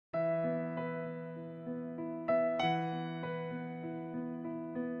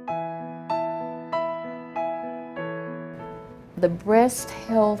The breast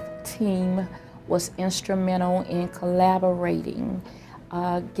health team was instrumental in collaborating,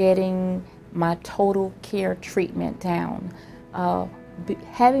 getting my total care treatment down.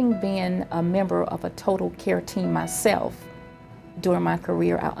 Having been a member of a total care team myself during my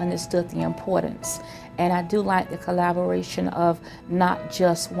career, I understood the importance. And I do like the collaboration of not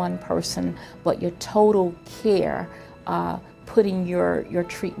just one person, but your total care, putting your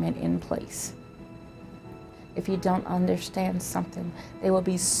treatment in place. If you don't understand something, they will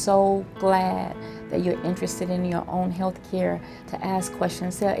be so glad that you're interested in your own health care to ask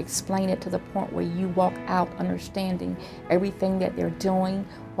questions. They'll explain it to the point where you walk out understanding everything that they're doing,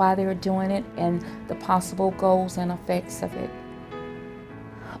 why they're doing it, and the possible goals and effects of it.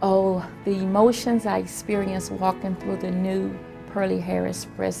 Oh, the emotions I experienced walking through the new Pearlie Harris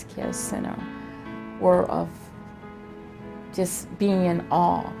Breast Care Center were of just being in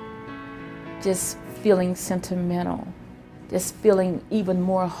awe, just feeling sentimental, just feeling even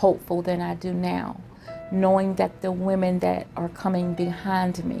more hopeful than I do now, knowing that the women that are coming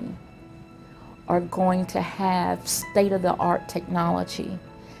behind me are going to have state-of-the-art technology.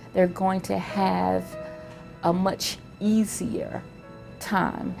 They're going to have a much easier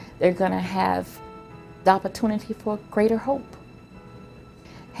time. They're going to have the opportunity for greater hope.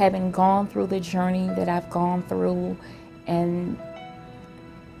 Having gone through the journey that I've gone through and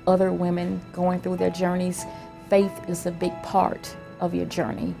other women going through their journeys, faith is a big part of your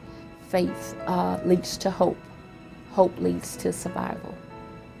journey. Faith leads to hope. Hope leads to survival.